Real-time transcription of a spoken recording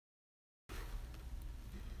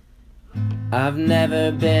I've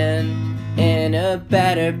never been in a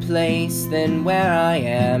better place than where I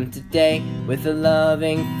am today, with a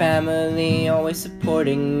loving family always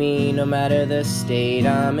supporting me no matter the state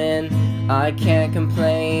I'm in. I can't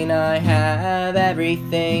complain, I have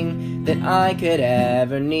everything that I could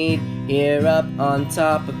ever need here up on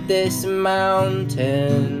top of this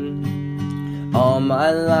mountain. All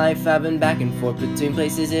my life I've been back and forth between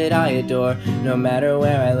places that I adore. No matter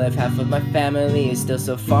where I live, half of my family is still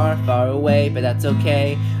so far, far away, but that's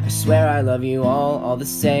okay. I swear I love you all the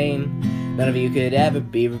same. None of you could ever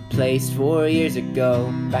be replaced. 4 years ago,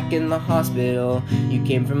 back in the hospital, you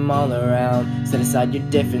came from all around. Set aside your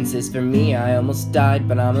differences, for me I almost died,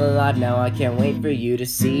 but I'm alive now. I can't wait for you to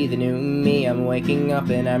see the new me. I'm waking up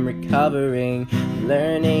and I'm recovering,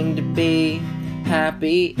 learning to be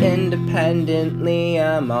happy independently.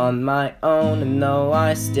 I'm on my own, and though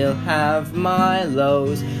I still have my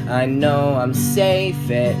lows, I know I'm safe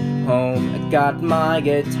at home. I got my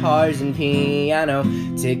guitars and piano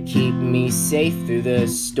to keep me safe through the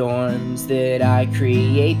storms that I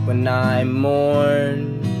create when I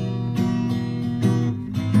mourn.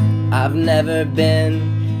 I've never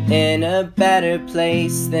been in a better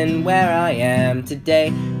place than where I am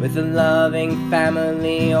today, with a loving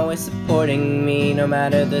family always supporting me no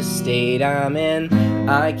matter the state I'm in.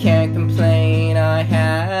 I can't complain, I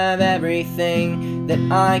have everything that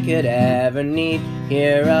I could ever need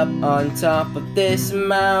here up on top of this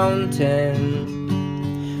mountain.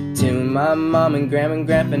 To my mom and grandma and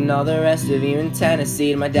grandpa and all the rest of you in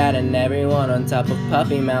Tennessee, to my dad and everyone on top of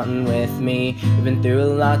Puppy Mountain with me. We've been through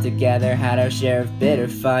a lot together, had our share of bitter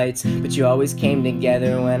fights, but you always came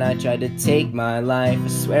together when I tried to take my life. I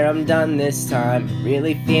swear I'm done this time,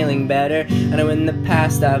 really feeling better. I know in the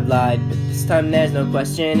past I've lied, but this time there's no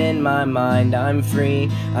question in my mind. I'm free,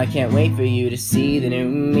 I can't wait for you to see the new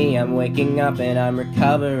me. I'm waking up and I'm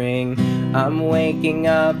recovering. I'm waking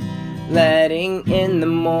up, letting in the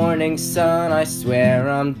morning sun. I swear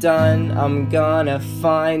I'm done, I'm gonna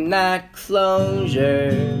find that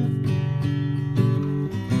closure.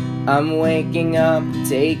 I'm waking up,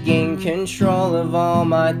 taking control of all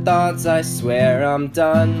my thoughts. I swear I'm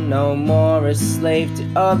done, no more a slave to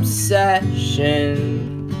obsession.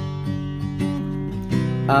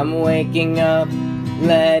 I'm waking up,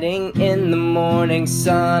 letting in the morning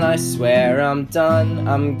sun. I swear I'm done,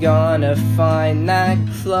 I'm gonna find that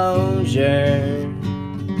closure.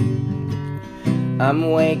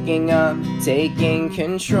 I'm waking up, taking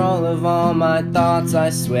control of all my thoughts. I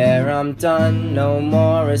swear I'm done, no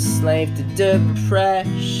more a slave to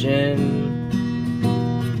depression.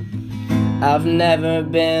 I've never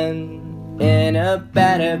been in a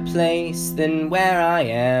better place than where I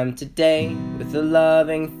am today, with a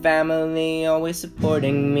loving family always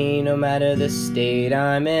supporting me no matter the state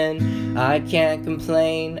I'm in. I can't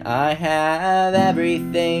complain, I have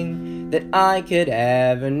everything that I could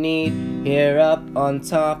ever need here up on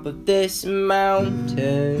top of this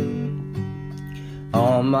mountain.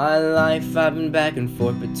 All my life I've been back and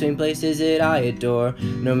forth between places that I adore.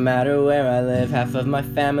 No matter where I live, half of my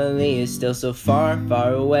family is still so far,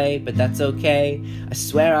 far away, but that's okay. I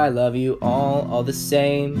swear I love you all the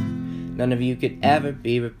same. None of you could ever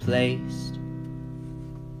be replaced.